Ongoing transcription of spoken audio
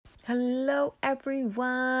Hello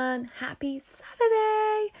everyone, happy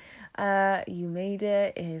Saturday. You made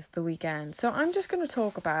it. It is the weekend. So I'm just going to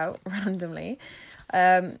talk about, randomly,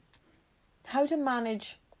 how to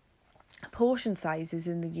manage portion sizes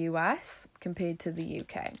in the US compared to the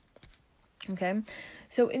UK. Okay,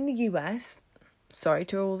 so in the US, sorry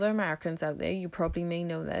to all the Americans out there, you probably may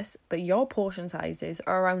know this, but your portion sizes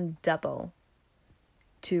are around double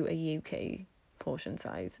to a UK portion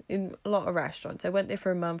size in a lot of restaurants. I went there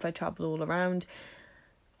for a month. I traveled all around.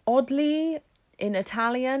 Oddly, in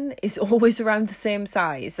Italian, it's always around the same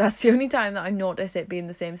size. That's the only time that I notice it being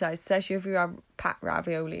the same size, especially if you have packed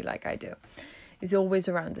ravioli like I do. It's always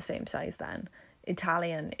around the same size then.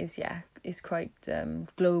 Italian is quite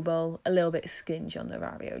global, a little bit skingy on the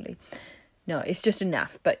ravioli. No, it's just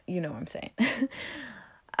enough, but you know what I'm saying.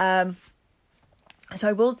 So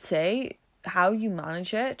I will say, how you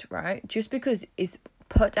manage it, right? Just because it's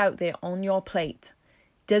put out there on your plate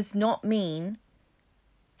does not mean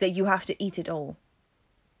that you have to eat it all.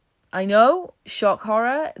 I know, shock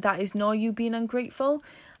horror, that is not you being ungrateful,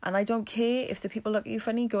 and I don't care if the people look at you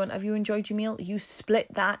funny going, have you enjoyed your meal? You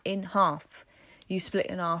split that in half. You split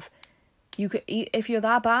it in half. You could eat, if you're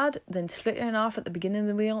that bad, then split it in half at the beginning of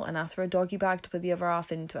the meal and ask for a doggy bag to put the other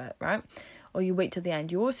half into it, right? Or you wait till the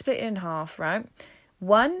end. You always split it in half, right?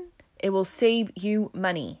 One, it will save you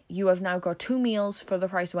money. You have now got 2 meals for the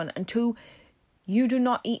price of one. And 2, you do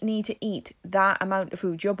not need to eat that amount of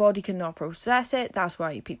food. Your body cannot process it. That's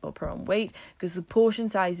why people put on weight, because the portion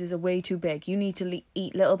sizes are way too big. You need to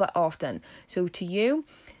eat little bit often. So to you,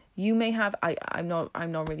 you may have, I'm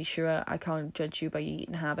not really sure. I can't judge you by your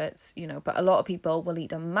eating habits, but a lot of people will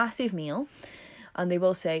eat a massive meal and they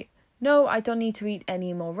will say, no, I don't need to eat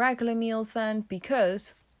any more regular meals then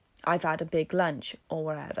because I've had a big lunch or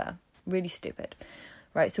whatever. Really stupid,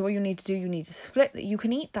 right? So what you need to do, you need to split that. You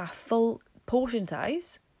can eat that full portion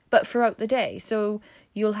size, but throughout the day. So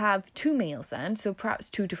you'll have 2 meals then. So perhaps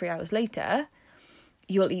 2 to 3 hours later,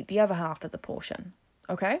 you'll eat the other half of the portion,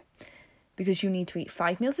 okay? Because you need to eat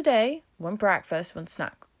 5 meals a day, 1 breakfast, 1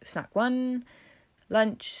 snack 1,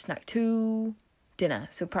 lunch, snack 2, dinner.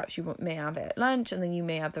 So perhaps you may have it at lunch and then you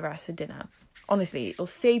may have the rest for dinner. Honestly, it'll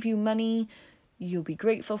save you money. You'll be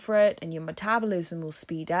grateful for it and your metabolism will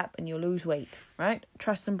speed up and you'll lose weight, right?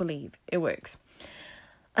 Trust and believe. It works.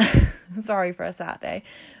 Sorry for a Saturday.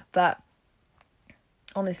 But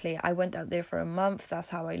honestly, I went out there for a month. That's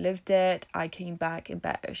how I lived it. I came back in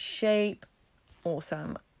better shape.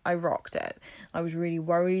 Awesome. I rocked it. I was really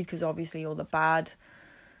worried because obviously all the bad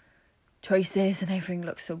choices and everything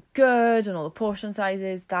looks so good and all the portion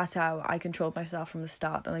sizes. That's how I controlled myself from the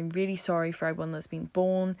start. And I'm really sorry for everyone that's been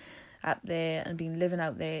born up there and been living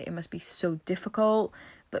out there. It must be so difficult,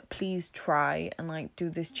 but please try and do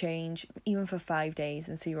this change even for 5 days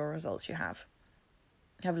and see what results you have.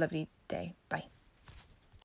 Have a lovely day. Bye.